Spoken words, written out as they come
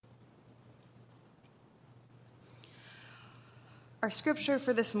Our scripture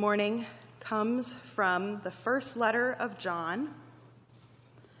for this morning comes from the first letter of John,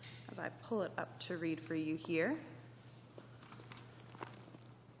 as I pull it up to read for you here.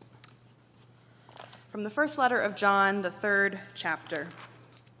 From the first letter of John, the 3rd chapter,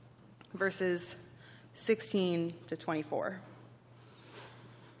 verses 16 to 24.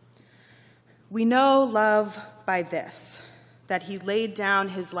 We know love by this, that he laid down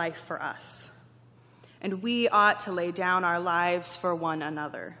his life for us, and we ought to lay down our lives for one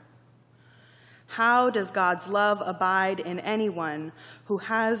another. How does God's love abide in anyone who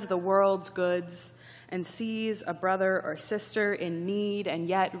has the world's goods and sees a brother or sister in need and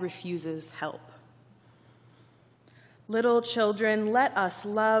yet refuses help? Little children, let us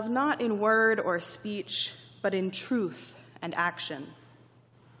love not in word or speech, but in truth and action.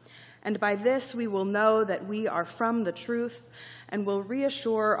 And by this we will know that we are from the truth and will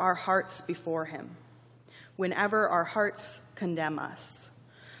reassure our hearts before him whenever our hearts condemn us.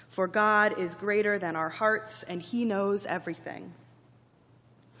 For God is greater than our hearts, and he knows everything.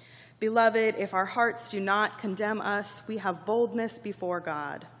 Beloved, if our hearts do not condemn us, we have boldness before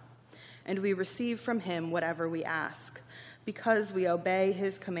God, and we receive from him whatever we ask, because we obey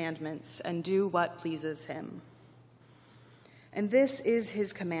his commandments and do what pleases him. And this is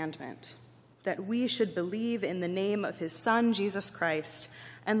his commandment, that we should believe in the name of his Son, Jesus Christ,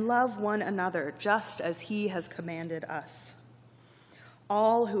 and love one another just as he has commanded us.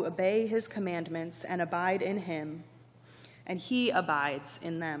 All who obey his commandments and abide in him, and he abides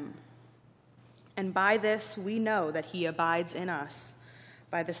in them. And by this we know that he abides in us,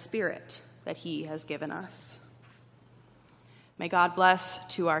 by the Spirit that he has given us. May God bless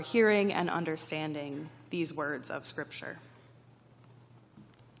to our hearing and understanding these words of Scripture.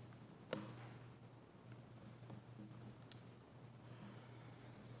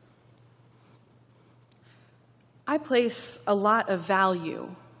 I place a lot of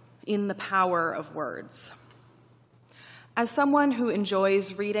value in the power of words. As someone who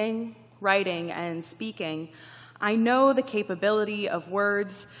enjoys reading, writing, and speaking, I know the capability of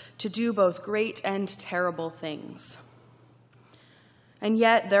words to do both great and terrible things. And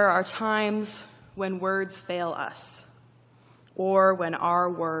yet there are times when words fail us, or when our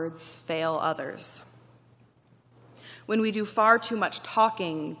words fail others. When we do far too much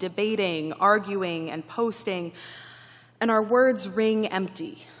talking, debating, arguing, and posting, and our words ring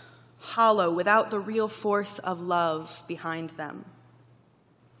empty, hollow, without the real force of love behind them.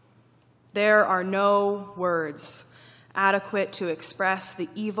 There are no words adequate to express the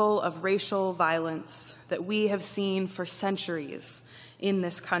evil of racial violence that we have seen for centuries in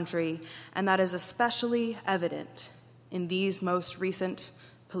this country, and that is especially evident in these most recent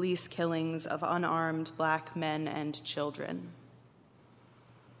police killings of unarmed Black men and children.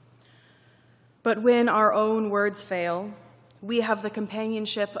 But when our own words fail, we have the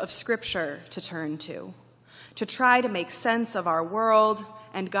companionship of Scripture to turn to try to make sense of our world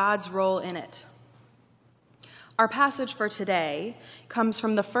and God's role in it. Our passage for today comes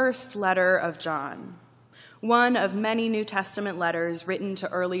from the first letter of John, one of many New Testament letters written to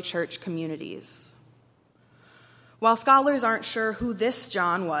early church communities. While scholars aren't sure who this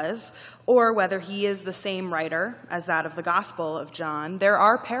John was, or whether he is the same writer as that of the Gospel of John, there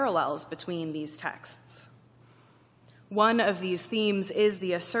are parallels between these texts. One of these themes is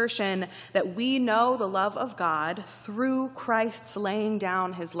the assertion that we know the love of God through Christ's laying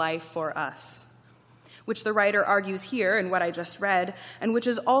down his life for us, which the writer argues here in what I just read, and which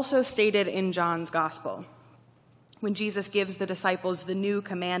is also stated in John's Gospel. When Jesus gives the disciples the new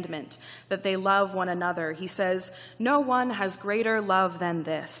commandment, that they love one another, he says, "No one has greater love than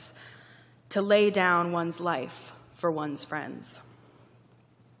this, to lay down one's life for one's friends."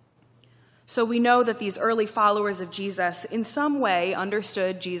 So we know that these early followers of Jesus in some way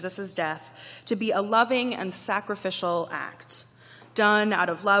understood Jesus' death to be a loving and sacrificial act, done out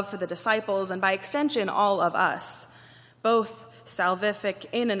of love for the disciples and by extension all of us, both salvific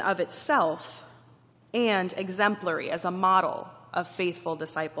in and of itself, and exemplary as a model of faithful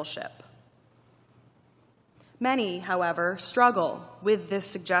discipleship. Many, however, struggle with this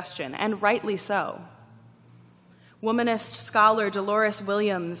suggestion, and rightly so. Womanist scholar Dolores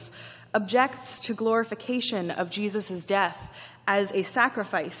Williams objects to glorification of Jesus' death as a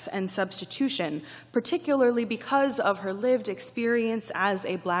sacrifice and substitution, particularly because of her lived experience as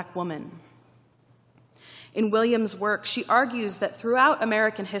a Black woman. In Williams' work, she argues that throughout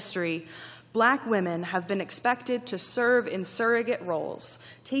American history, Black women have been expected to serve in surrogate roles,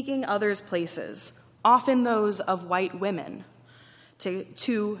 taking others' places, often those of white women,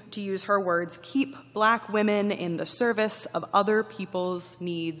 to use her words, keep Black women in the service of other people's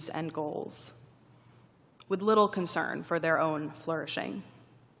needs and goals. with little concern for their own flourishing.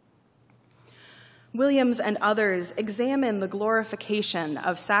 Williams and others examine the glorification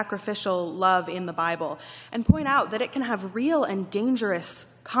of sacrificial love in the Bible and point out that it can have real and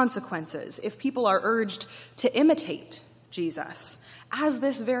dangerous consequences if people are urged to imitate Jesus, as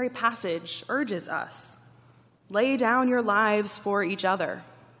this very passage urges us. Lay down your lives for each other.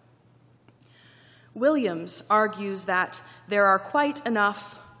 Williams argues that there are quite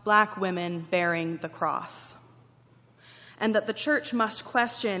enough Black women bearing the cross, and that the church must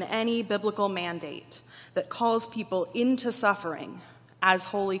question any biblical mandate that calls people into suffering as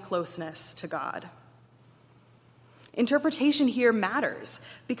holy closeness to God. Interpretation here matters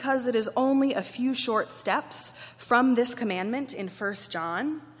because it is only a few short steps from this commandment in 1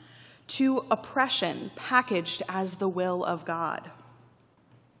 John to oppression packaged as the will of God.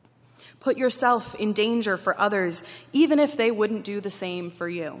 Put yourself in danger for others, even if they wouldn't do the same for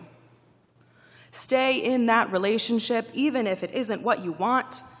you. Stay in that relationship, even if it isn't what you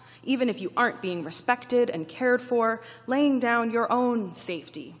want, even if you aren't being respected and cared for, laying down your own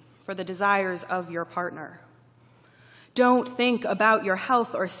safety for the desires of your partner. Don't think about your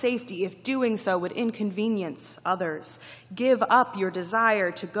health or safety if doing so would inconvenience others. Give up your desire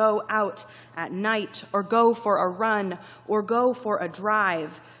to go out at night or go for a run or go for a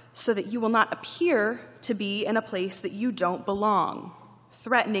drive so that you will not appear to be in a place that you don't belong,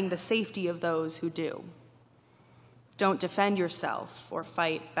 threatening the safety of those who do. Don't defend yourself or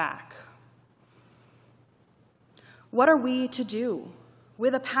fight back. What are we to do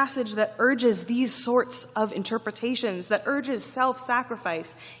with a passage that urges these sorts of interpretations, that urges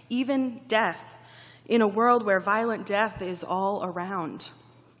self-sacrifice, even death, in a world where violent death is all around?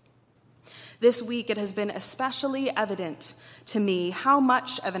 This week, it has been especially evident to me how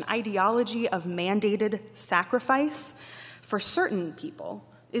much of an ideology of mandated sacrifice for certain people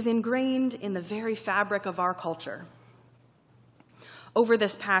is ingrained in the very fabric of our culture. Over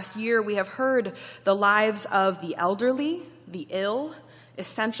this past year, we have heard the lives of the elderly, the ill,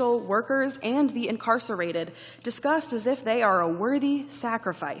 essential workers, and the incarcerated discussed as if they are a worthy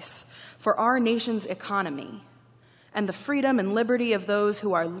sacrifice for our nation's economy and the freedom and liberty of those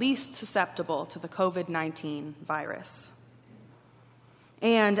who are least susceptible to the COVID-19 virus.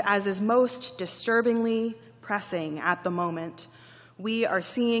 And as is most disturbingly pressing at the moment, we are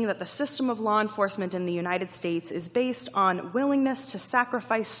seeing that the system of law enforcement in the United States is based on willingness to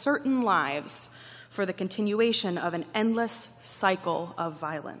sacrifice certain lives for the continuation of an endless cycle of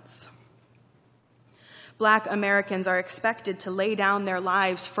violence. Black Americans are expected to lay down their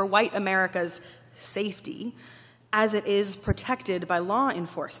lives for white America's safety, as it is protected by law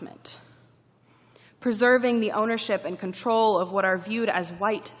enforcement. Preserving the ownership and control of what are viewed as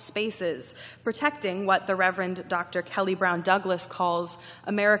white spaces, protecting what the Reverend Dr. Kelly Brown Douglas calls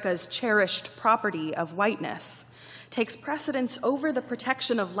America's cherished property of whiteness, takes precedence over the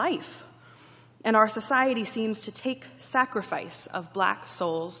protection of life, and our society seems to take sacrifice of Black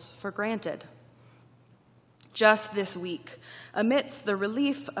souls for granted. Just this week, amidst the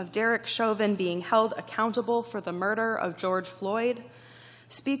relief of Derek Chauvin being held accountable for the murder of George Floyd,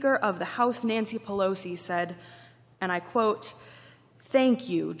 Speaker of the House Nancy Pelosi said, and I quote, "Thank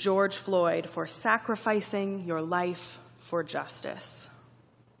you, George Floyd, for sacrificing your life for justice."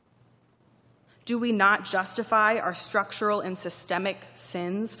 Do we not justify our structural and systemic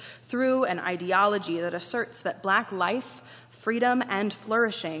sins through an ideology that asserts that Black life, freedom, and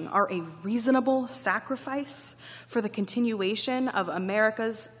flourishing are a reasonable sacrifice for the continuation of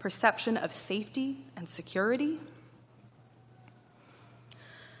America's perception of safety and security?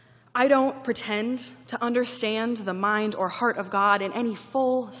 I don't pretend to understand the mind or heart of God in any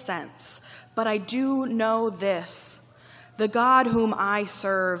full sense, but I do know this. The God whom I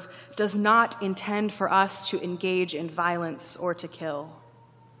serve does not intend for us to engage in violence or to kill.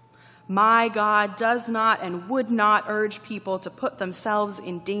 My God does not and would not urge people to put themselves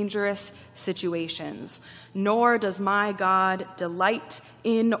in dangerous situations, nor does my God delight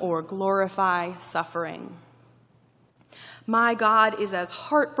in or glorify suffering. My God is as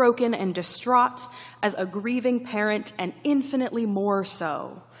heartbroken and distraught as a grieving parent, and infinitely more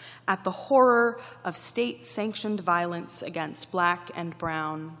so at the horror of state-sanctioned violence against Black and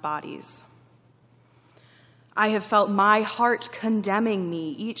brown bodies. I have felt my heart condemning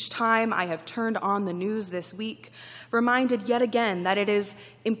me each time I have turned on the news this week, reminded yet again that it is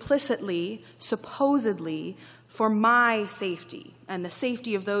implicitly, supposedly, for my safety and the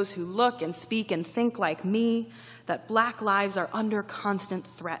safety of those who look and speak and think like me, that Black lives are under constant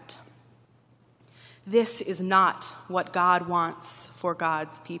threat. This is not what God wants for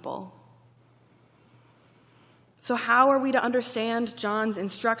God's people. So how are we to understand John's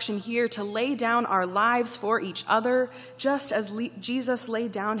instruction here to lay down our lives for each other, just as Jesus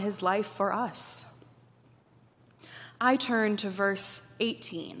laid down his life for us? I turn to verse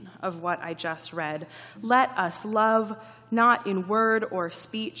 18 of what I just read. Let us love, not in word or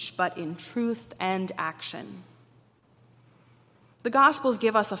speech, but in truth and action. The Gospels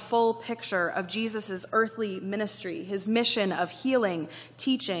give us a full picture of Jesus' earthly ministry, his mission of healing,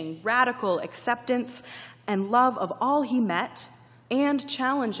 teaching, radical acceptance, and love of all he met, and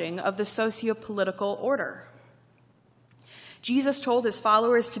challenging of the socio-political order. Jesus told his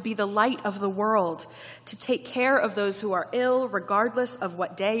followers to be the light of the world, to take care of those who are ill, regardless of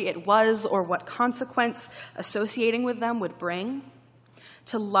what day it was or what consequence associating with them would bring,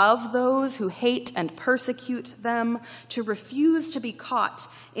 to love those who hate and persecute them, to refuse to be caught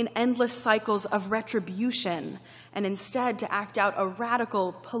in endless cycles of retribution, and instead to act out a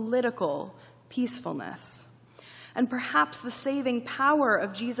radical political peacefulness. And perhaps the saving power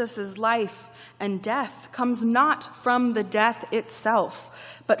of Jesus' life and death comes not from the death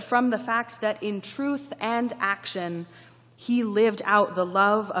itself, but from the fact that in truth and action, he lived out the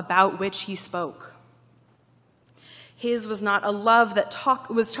love about which he spoke. His was not a love that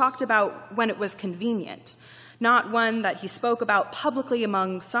was talked about when it was convenient, not one that he spoke about publicly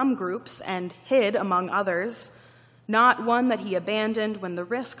among some groups and hid among others, not one that he abandoned when the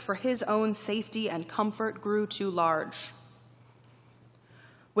risk for his own safety and comfort grew too large.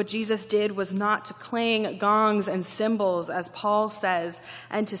 What Jesus did was not to clang gongs and cymbals, as Paul says,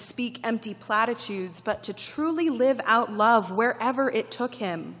 and to speak empty platitudes, but to truly live out love wherever it took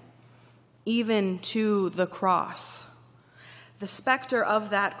him, even to the cross. The specter of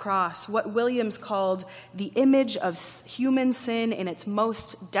that cross, what Williams called the image of human sin in its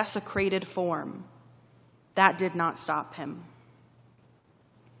most desecrated form, that did not stop him.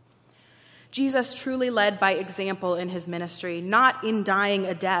 Jesus truly led by example in his ministry, not in dying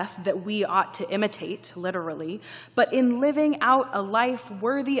a death that we ought to imitate, literally, but in living out a life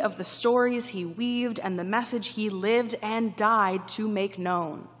worthy of the stories he weaved and the message he lived and died to make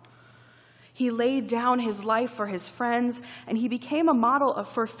known. He laid down his life for his friends, and he became a model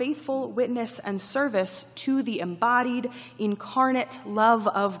for faithful witness and service to the embodied, incarnate love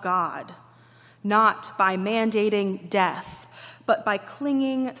of God. Not by mandating death, but by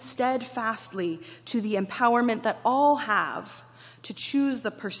clinging steadfastly to the empowerment that all have to choose the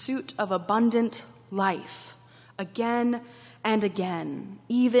pursuit of abundant life again and again,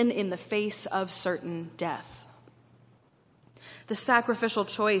 even in the face of certain death. The sacrificial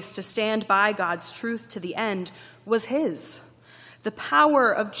choice to stand by God's truth to the end was his. The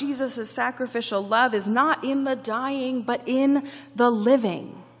power of Jesus' sacrificial love is not in the dying, but in the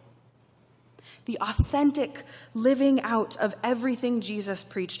living. The authentic living out of everything Jesus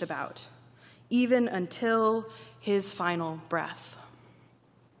preached about, even until his final breath.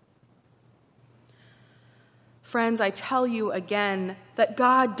 Friends, I tell you again that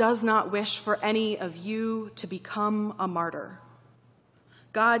God does not wish for any of you to become a martyr.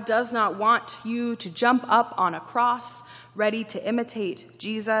 God does not want you to jump up on a cross, ready to imitate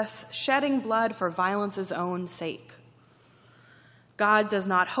Jesus, shedding blood for violence's own sake. God does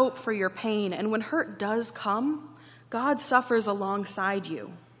not hope for your pain, and when hurt does come, God suffers alongside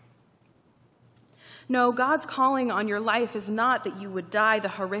you. No, God's calling on your life is not that you would die the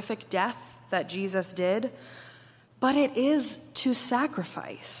horrific death that Jesus did, but it is to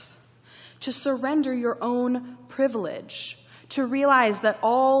sacrifice, to surrender your own privilege, to realize that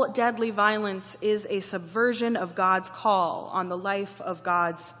all deadly violence is a subversion of God's call on the life of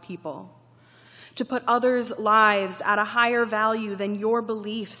God's people. To put others' lives at a higher value than your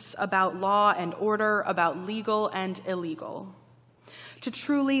beliefs about law and order, about legal and illegal. To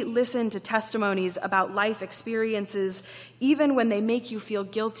truly listen to testimonies about life experiences, even when they make you feel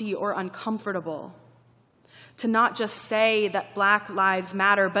guilty or uncomfortable. To not just say that Black lives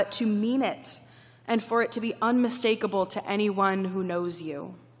matter, but to mean it, and for it to be unmistakable to anyone who knows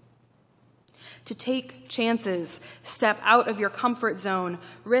you. To take chances, step out of your comfort zone,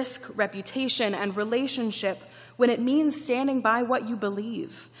 risk reputation and relationship when it means standing by what you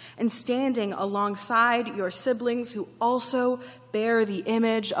believe and standing alongside your siblings who also bear the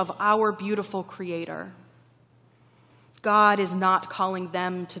image of our beautiful Creator. God is not calling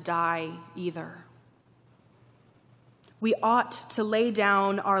them to die either. We ought to lay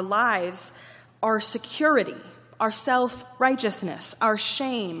down our lives, our security, our self-righteousness, our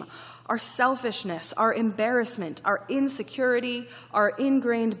shame, our selfishness, our embarrassment, our insecurity, our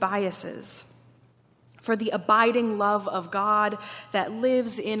ingrained biases, for the abiding love of God that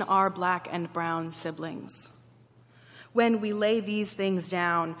lives in our Black and brown siblings. When we lay these things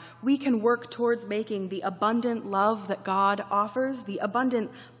down, we can work towards making the abundant love that God offers, the abundant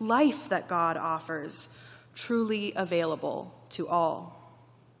life that God offers, truly available to all.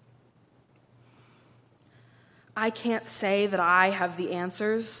 I can't say that I have the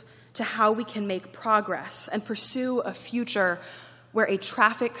answers to how we can make progress and pursue a future where a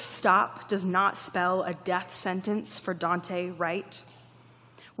traffic stop does not spell a death sentence for Dante Wright,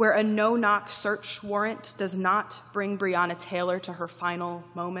 where a no-knock search warrant does not bring Breonna Taylor to her final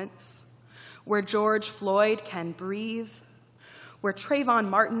moments, where George Floyd can breathe, where Trayvon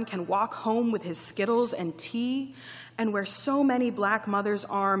Martin can walk home with his Skittles and tea, and where so many Black mothers'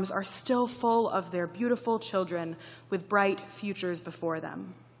 arms are still full of their beautiful children with bright futures before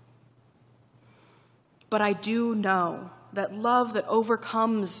them. But I do know that love that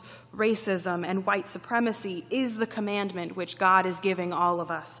overcomes racism and white supremacy is the commandment which God is giving all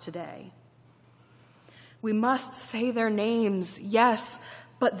of us today. We must say their names, yes,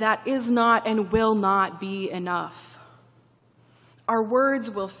 but that is not and will not be enough. Our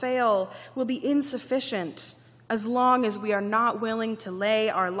words will fail, will be insufficient, as long as we are not willing to lay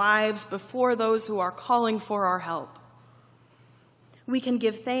our lives before those who are calling for our help. We can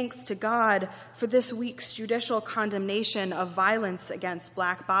give thanks to God for this week's judicial condemnation of violence against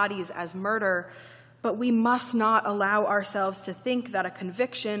Black bodies as murder, but we must not allow ourselves to think that a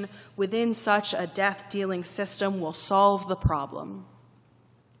conviction within such a death-dealing system will solve the problem.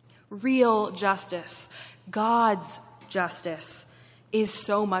 Real justice, God's justice, is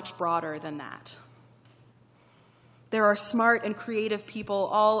so much broader than that. There are smart and creative people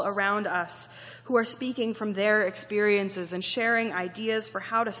all around us who are speaking from their experiences and sharing ideas for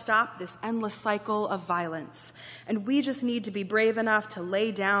how to stop this endless cycle of violence. And we just need to be brave enough to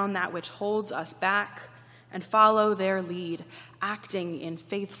lay down that which holds us back and follow their lead, acting in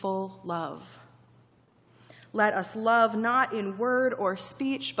faithful love. Let us love not in word or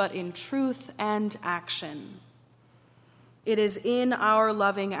speech, but in truth and action. It is in our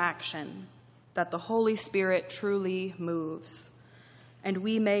loving action that the Holy Spirit truly moves, and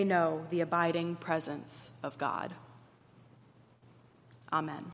we may know the abiding presence of God. Amen.